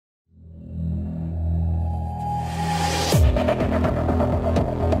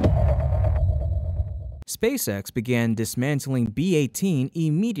SpaceX began dismantling B18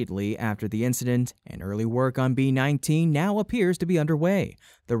 immediately after the incident, and early work on B19 now appears to be underway.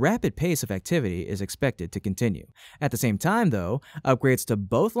 The rapid pace of activity is expected to continue. At the same time, though, upgrades to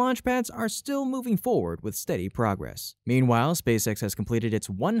both launch pads are still moving forward with steady progress. Meanwhile, SpaceX has completed its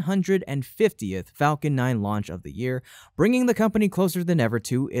 150th Falcon 9 launch of the year, bringing the company closer than ever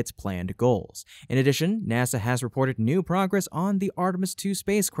to its planned goals. In addition, NASA has reported new progress on the Artemis 2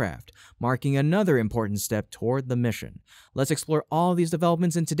 spacecraft, marking another important step toward the mission. Let's explore all these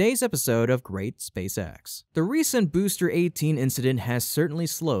developments in today's episode of Great SpaceX. The recent Booster 18 incident has certainly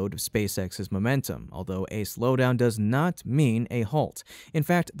slowed SpaceX's momentum, although a slowdown does not mean a halt. In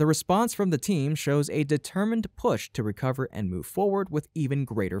fact, the response from the team shows a determined push to recover and move forward with even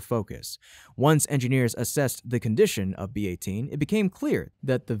greater focus. Once engineers assessed the condition of B18, it became clear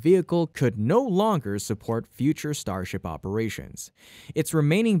that the vehicle could no longer support future Starship operations. Its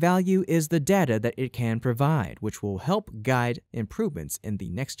remaining value is the data that it can provide, which will help guide improvements in the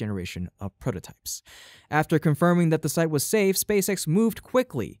next generation of prototypes. After confirming that the site was safe, SpaceX moved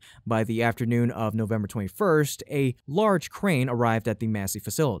quickly. By the afternoon of November 21st, a large crane arrived at the massive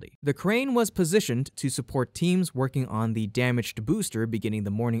facility. The crane was positioned to support teams working on the damaged booster beginning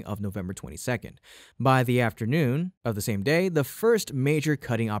the morning of November 22nd. By the afternoon of the same day, the first major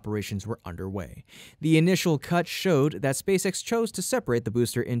cutting operations were underway. The initial cut showed that SpaceX chose to separate the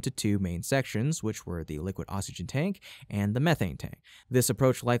booster into two main sections, which were the liquid oxygen tank and the methane tank. This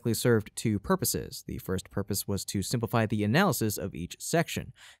approach likely served two purposes. The first purpose was to simplify the analysis of each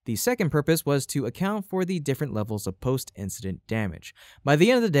section. The second purpose was to account for the different levels of post-incident damage. By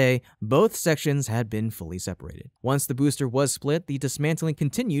the end of the day, both sections had been fully separated. Once the booster was split, the dismantling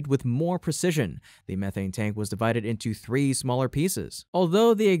continued with more precision. The methane tank was divided into three smaller pieces.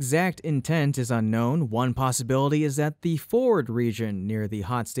 Although the exact intent is unknown, one possibility is that the forward region near the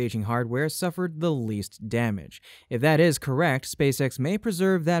hot staging hardware suffered the least damage. If that is correct, SpaceX may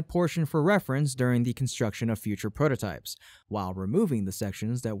preserve that portion for reference during the construction of future prototypes, while removing the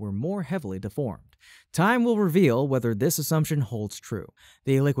sections that were more heavily deformed. Time will reveal whether this assumption holds true.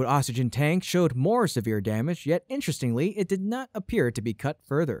 The liquid oxygen tank showed more severe damage, yet interestingly, it did not appear to be cut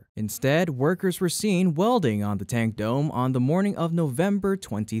further. Instead, workers were seen welding on the tank dome on the morning of November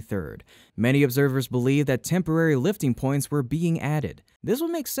 23rd. Many observers believe that temporary lifting points were being added. This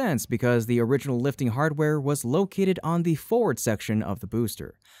would make sense because the original lifting hardware was located on the forward section of the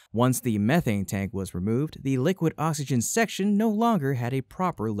booster. Once the methane tank was removed, the liquid oxygen section no longer had a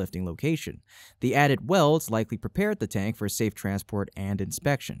proper lifting location. The added welds likely prepared the tank for safe transport and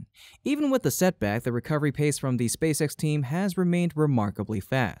inspection. Even with the setback, the recovery pace from the SpaceX team has remained remarkably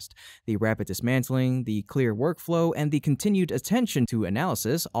fast. The rapid dismantling, the clear workflow, and the continued attention to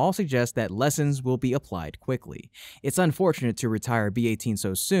analysis all suggest that lessons will be applied quickly. It's unfortunate to retire B18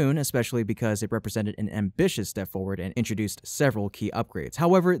 so soon, especially because it represented an ambitious step forward and introduced several key upgrades.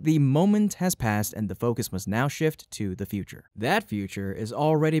 However, the moment has passed and the focus must now shift to the future. That future is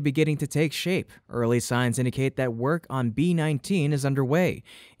already beginning to take shape. Early signs indicate that work on B19 is underway.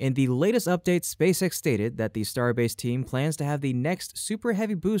 In the latest update, SpaceX stated that the Starbase team plans to have the next Super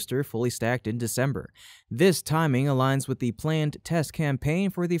Heavy booster fully stacked in December. This timing aligns with the planned test campaign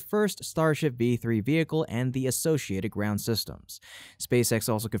for the first Starship V3 vehicle and the associated ground systems. SpaceX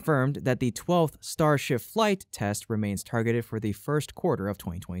also confirmed that the 12th Starship flight test remains targeted for the first quarter of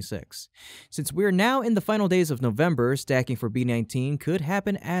 2026. Since we're now in the final days of November, stacking for B19 could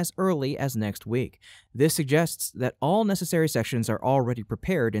happen as early as next week. This suggests that all necessary sections are already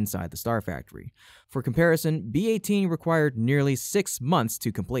prepared inside the Star Factory. For comparison, B18 required nearly 6 months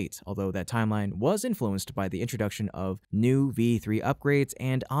to complete, although that timeline was influenced by the introduction of new V3 upgrades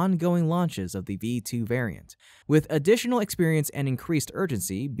and ongoing launches of the V2 variant. With additional experience and increased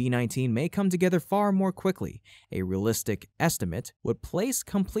urgency, B19 may come together far more quickly. A realistic estimate would place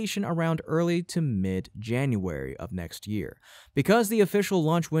completion around early to mid-January of next year. Because the official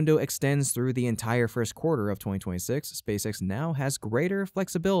launch window extends through the entire first quarter of 2026, SpaceX now has greater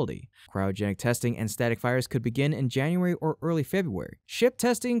flexibility. Cryogenic testing and static fires could begin in January or early February. Ship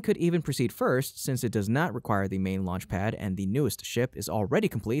testing could even proceed first, since it does not require the main launch pad and the newest ship is already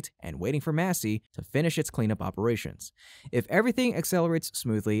complete and waiting for Massey to finish its cleanup operations. If everything accelerates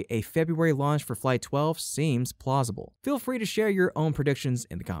smoothly, a February launch for Flight 12 seems plausible. Feel free to share your own predictions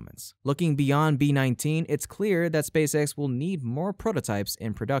in the comments. Looking beyond B19, it's clear that SpaceX will need more prototypes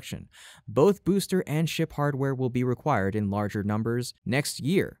in production. Both booster and ship hardware will be required in larger numbers next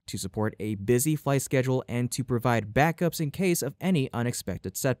year to support a busy flight schedule and to provide backups in case of any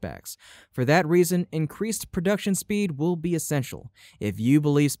unexpected setbacks. For that reason, increased production speed will be essential. If you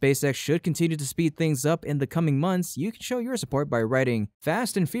believe SpaceX should continue to speed things up in the coming months, you can show your support by writing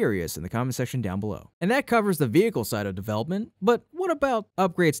Fast and Furious in the comment section down below. And that covers the vehicle side of development, but what about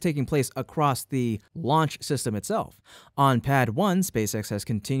upgrades taking place across the launch system itself? On Pad 1, SpaceX has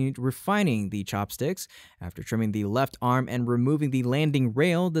continued refining the chopsticks. After trimming the left arm and removing the landing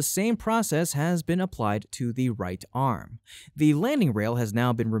rail, the same process has been applied to the right arm. The landing rail has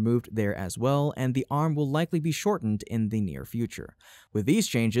now been removed there as well, and the arm will likely be shortened in the near future. With these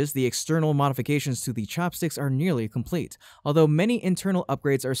changes, the external modifications to the chopsticks are nearly complete, although many internal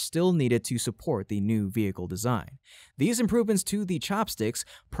upgrades are still needed to support the new vehicle design. These improvements to the chopsticks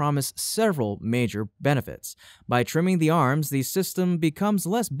promise several major benefits. By trimming the arms, the system becomes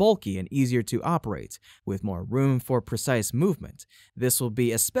less bulky and easier to operate, with more room for precise movement. This will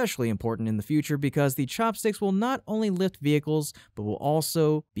be especially important in the future because the chopsticks will not only lift vehicles, but will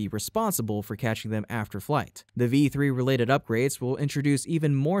also be responsible for catching them after flight. The V3-related upgrades will introduce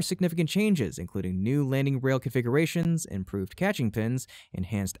even more significant changes, including new landing rail configurations, improved catching pins,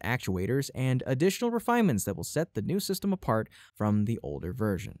 enhanced actuators, and additional refinements that will set the new system apart from the older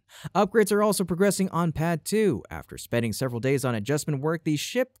version. Upgrades are also progressing on Pad 2. After spending several days on adjustment work, the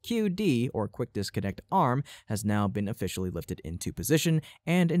ship QD, or Quick Disconnect Arm, has now been officially lifted into position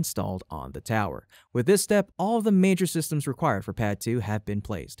and installed on the tower. With this step, all of the major systems required for Pad 2 have been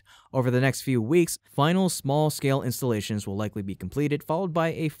placed. Over the next few weeks, final small-scale installations will likely be completed, followed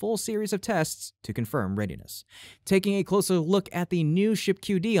by a full series of tests to confirm readiness. Taking a closer look at the new ship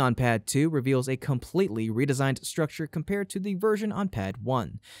QD on Pad 2 reveals a completely redesigned structure compared to the version on Pad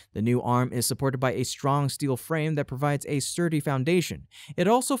 1. The new arm is supported by a strong steel frame that provides a sturdy foundation. It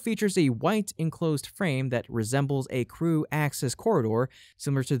also features a white enclosed frame that resembles a crew access corridor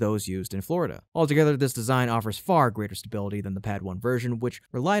similar to those used in Florida. Altogether, this design offers far greater stability than the Pad 1 version, which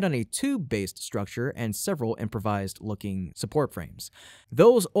relied on a tube-based structure and several improvised-looking support frames.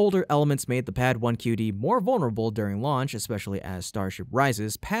 Those older elements made the Pad 1 QD more vulnerable during launch, especially as Starship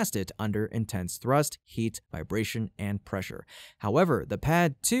rises past it under intense thrust, heat, vibration, and pressure. However, the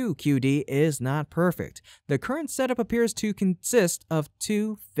Pad 2 QD is not perfect. The current setup appears to consist of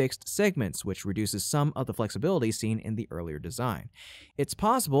two fixed segments, which reduces some of the flexibility seen in the earlier design. It's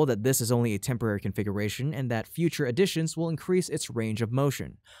possible that this is only a temporary configuration and that future additions will increase its range of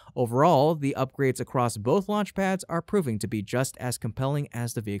motion. Overall, the upgrades across both launch pads are proving to be just as compelling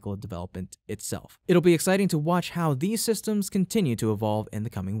as the vehicle development itself. It'll be exciting to watch how these systems continue to evolve in the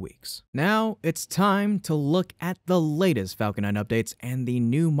coming weeks. Now, it's time to look at the latest Falcon 9 updates and the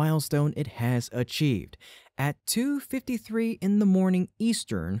new milestone it has achieved. At 2:53 in the morning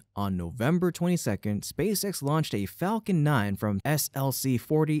Eastern on November 22nd, SpaceX launched a Falcon 9 from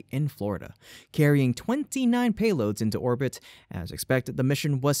SLC-40 in Florida, carrying 29 payloads into orbit. As expected, the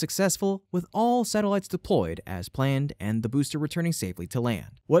mission was successful, with all satellites deployed as planned and the booster returning safely to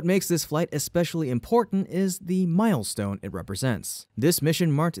land. What makes this flight especially important is the milestone it represents. This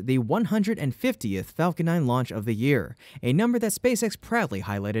mission marked the 150th Falcon 9 launch of the year, a number that SpaceX proudly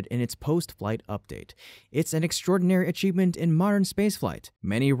highlighted in its post-flight update. It's an extraordinary achievement in modern spaceflight.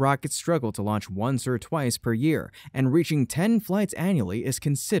 Many rockets struggle to launch once or twice per year, and reaching 10 flights annually is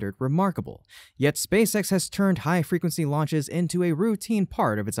considered remarkable. Yet SpaceX has turned high-frequency launches into a routine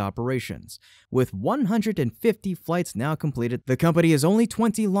part of its operations. With 150 flights now completed, the company is only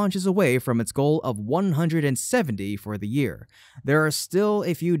 20 launches away from its goal of 170 for the year. There are still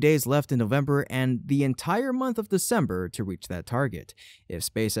a few days left in November and the entire month of December to reach that target. If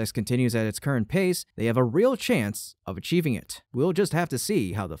SpaceX continues at its current pace, they have a real chance of achieving it. We'll just have to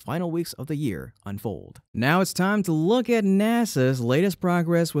see how the final weeks of the year unfold. Now it's time to look at NASA's latest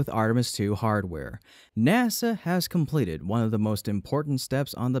progress with Artemis 2 hardware. NASA has completed one of the most important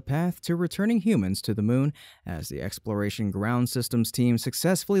steps on the path to returning humans to the moon, as the Exploration Ground Systems team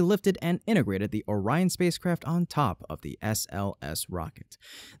successfully lifted and integrated the Orion spacecraft on top of the SLS rocket.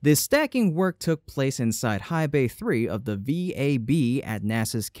 The stacking work took place inside High Bay 3 of the VAB at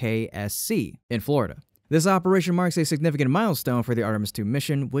NASA's KSC in Florida. This operation marks a significant milestone for the Artemis 2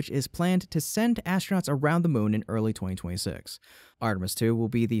 mission, which is planned to send astronauts around the moon in early 2026. Artemis 2 will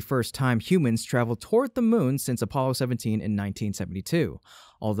be the first time humans travel toward the moon since Apollo 17 in 1972.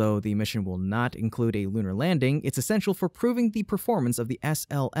 Although the mission will not include a lunar landing, it's essential for proving the performance of the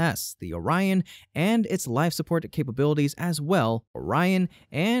SLS, the Orion, and its life support capabilities as well. Orion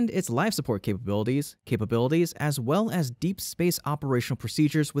and its life support capabilities as well as deep space operational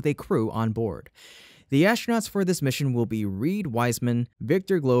procedures with a crew on board. The astronauts for this mission will be Reed Wiseman,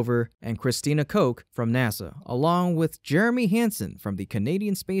 Victor Glover, and Christina Koch from NASA, along with Jeremy Hansen from the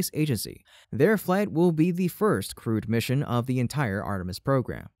Canadian Space Agency. Their flight will be the first crewed mission of the entire Artemis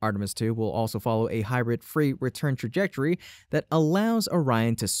program. Artemis 2 will also follow a hybrid free return trajectory that allows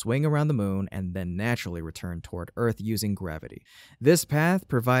Orion to swing around the moon and then naturally return toward Earth using gravity. This path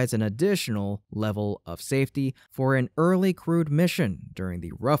provides an additional level of safety for an early crewed mission. During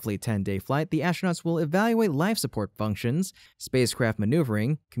the roughly 10-day flight, the astronauts will evaluate life support functions, spacecraft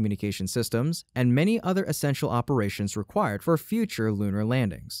maneuvering, communication systems, and many other essential operations required for future lunar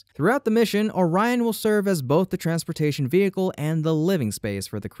landings. Throughout the mission, Orion will serve as both the transportation vehicle and the living space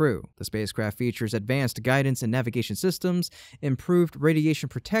for the crew. The spacecraft features advanced guidance and navigation systems, improved radiation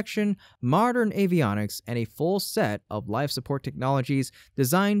protection, modern avionics, and a full set of life support technologies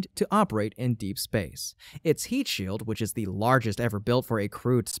designed to operate in deep space. Its heat shield, which is the largest ever built for a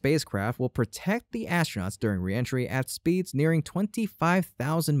crewed spacecraft, will protect the astronauts during re-entry at speeds nearing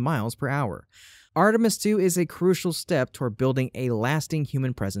 25,000 miles per hour. Artemis 2 is a crucial step toward building a lasting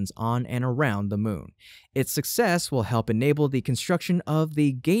human presence on and around the moon. Its success will help enable the construction of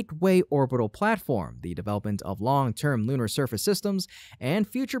the Gateway Orbital Platform, the development of long-term lunar surface systems, and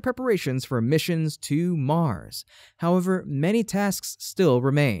future preparations for missions to Mars. However, many tasks still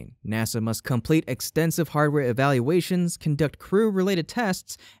remain. NASA must complete extensive hardware evaluations, conduct crew-related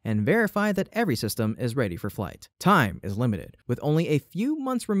tests, and verify that every system is ready for flight. Time is limited, with only a few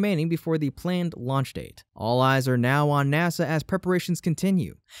months remaining before the planned launch date. All eyes are now on NASA as preparations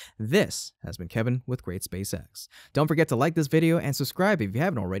continue. This has been Kevin with Great SpaceX. Don't forget to like this video and subscribe if you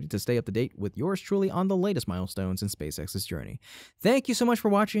haven't already to stay up to date with yours truly on the latest milestones in SpaceX's journey. Thank you so much for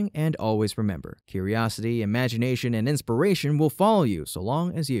watching, and always remember, curiosity, imagination, and inspiration will follow you so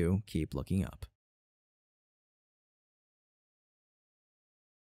long as you keep looking up.